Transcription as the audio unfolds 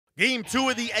Game 2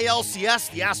 of the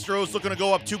ALCS, the Astros looking to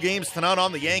go up 2-0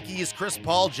 on the Yankees. Chris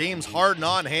Paul, James Harden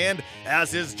on hand,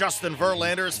 as is Justin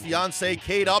Verlander's fiancée,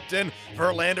 Kate Upton.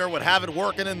 Verlander would have it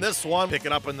working in this one. Pick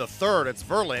it up in the third, it's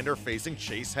Verlander facing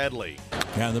Chase Headley.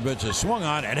 And the pitch is swung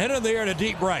on and hit in the air to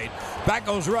deep right. Back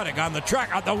goes Reddick on the track,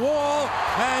 at the wall,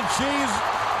 and she's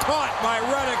caught by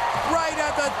Reddick right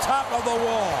at the top of the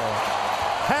wall.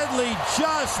 Headley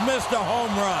just missed a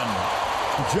home run.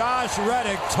 Josh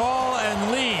Reddick, tall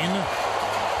and lean,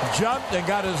 jumped and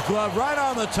got his glove right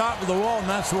on the top of the wall, and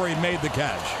that's where he made the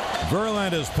catch.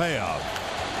 Verlander's payoff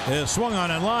is swung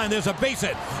on in line. There's a base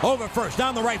hit over first,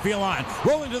 down the right field line,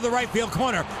 rolling to the right field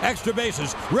corner, extra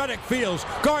bases. Reddick fields,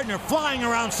 Gardner flying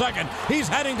around second. He's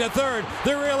heading to third.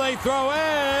 The relay throw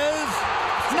is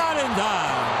not in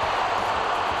time.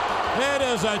 It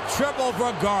is a triple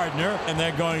for Gardner, and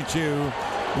they're going to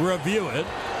review it.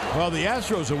 Well, the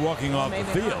Astros are walking off the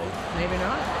field. Maybe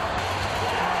not.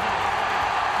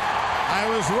 I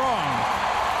was wrong.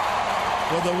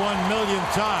 For the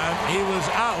 1,000,000th time, he was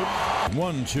out.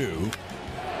 1-2.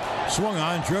 Swung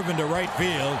on, driven to right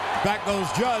field. Back goes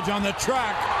Judge on the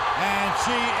track, and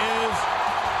she is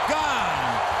gone.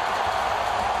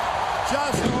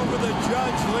 Just over the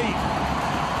Judge lead.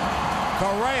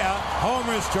 Correa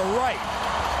homers to right,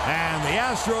 and the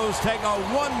Astros take a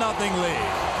 1-0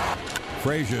 lead.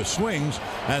 Frazier swings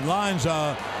and lines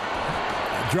a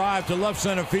drive to left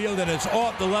center field, and it's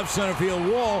off the left center field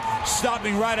wall,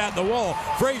 stopping right at the wall.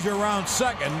 Frazier rounds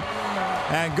second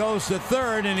and goes to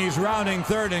third, and he's rounding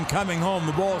third and coming home.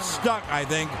 The ball stuck, I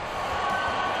think,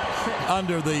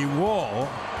 under the wall.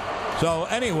 So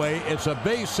anyway, it's a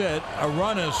base hit. A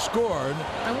run is scored.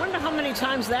 I wonder how many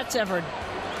times that's ever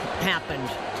happened.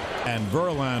 And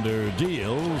Verlander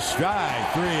deals.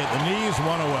 Strike three at the knees,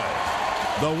 one away.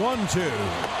 The 1-2.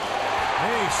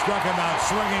 He struck him out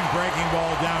swinging, breaking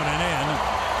ball down and in.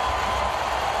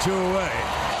 2 away.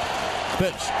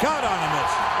 Pitch, caught on a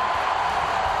miss.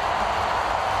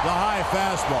 The high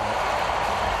fastball.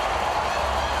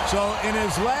 So in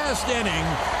his last inning,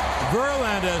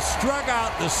 Verlander struck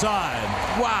out the side.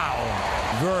 Wow.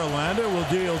 Verlander will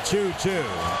deal 2-2.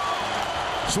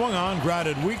 Swung on,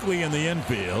 grounded weakly in the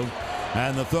infield,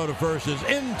 and the throw to first is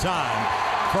in time.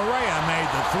 Correa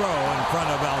made the throw in front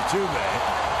of Altuve.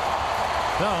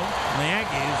 So, the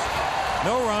Yankees,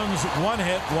 no runs, 1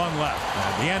 hit, 1 left.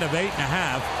 At the end of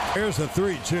 8.5, here's the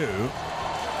 3-2.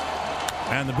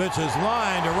 And the pitch is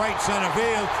lined to right center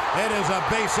field. It is a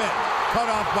base hit. Cut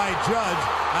off by Judge.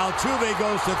 Altuve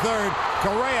goes to third.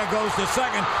 Correa goes to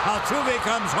second. Altuve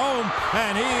comes home,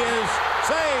 and he is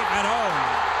safe at home.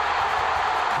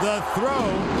 The throw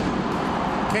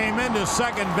came into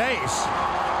second base.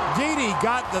 Didi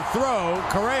got the throw.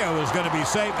 Correa was going to be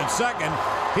safe at second.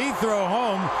 He threw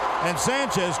home, and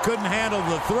Sanchez couldn't handle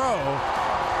the throw.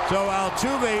 So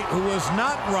Altuve, who was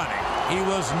not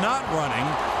running,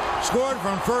 scored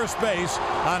from first base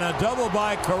on a double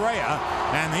by Correa,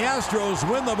 and the Astros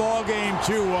win the ball game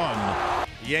 2-1.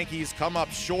 The Yankees come up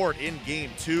short in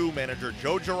Game 2. Manager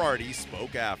Joe Girardi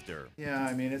spoke after. Yeah,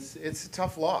 I mean, it's a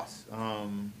tough loss.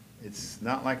 It's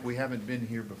not like we haven't been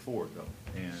here before, though.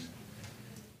 And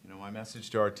my message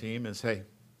to our team is, hey,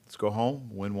 let's go home,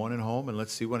 win one at home, and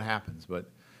let's see what happens. But,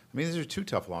 I mean, these are 2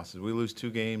 tough losses. We lose 2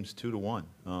 games 2-1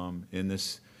 in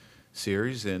this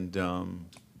series. And,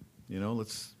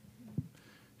 let's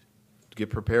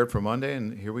get prepared for Monday,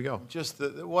 and here we go. Just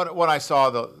what I saw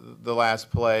the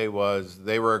last play was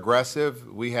they were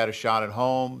aggressive. We had a shot at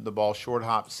home. The ball short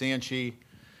hopped Sanchi,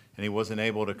 and he wasn't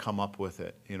able to come up with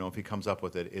it. If he comes up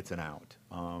with it, it's an out.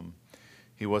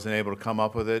 He wasn't able to come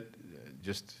up with it.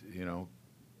 Just,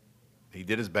 he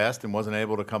did his best and wasn't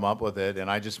able to come up with it, and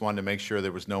I just wanted to make sure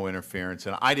there was no interference,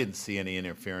 and I didn't see any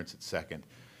interference at second.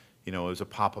 It was a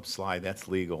pop-up slide. That's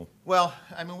legal. Well,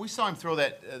 I mean, we saw him throw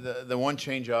that the one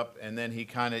change up, and then he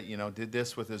kind of, did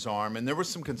this with his arm, and there was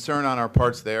some concern on our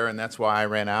parts there, and that's why I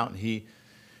ran out, and he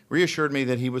reassured me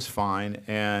that he was fine,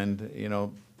 and,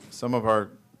 some of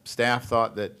our staff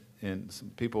thought that, and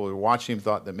some people who were watching him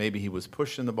thought that maybe he was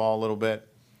pushing the ball a little bit.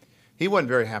 He wasn't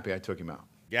very happy I took him out.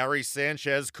 Gary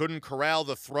Sanchez couldn't corral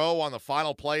the throw on the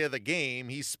final play of the game.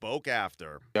 He spoke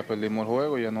after.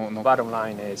 Bottom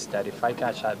line is that if I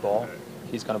catch that ball,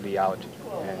 he's going to be out,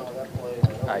 and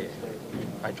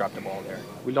I dropped the ball there.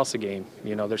 We lost the game.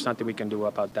 There's nothing we can do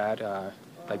about that.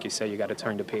 Like you said, you got to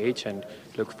turn the page and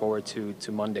look forward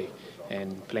to Monday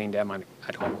and playing them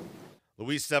at home.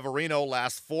 Luis Severino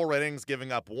last 4 innings,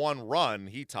 giving up 1 run.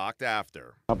 He talked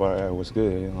after. But it was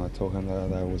good. I told him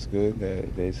that was good.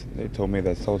 They told me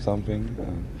they saw something.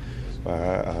 but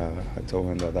I told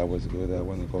him that was good. I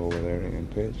want to go over there and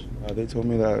pitch. They told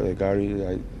me that Gary,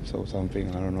 I saw something,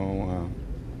 I don't know,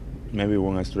 maybe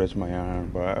when I stretched my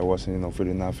arm, but I wasn't,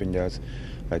 feeling nothing, just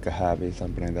like a habit,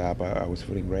 something like that, but I was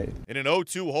feeling great. In an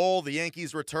 0-2 hole, the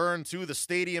Yankees return to the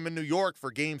stadium in New York for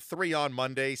Game 3 on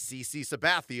Monday. CC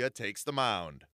Sabathia takes the mound.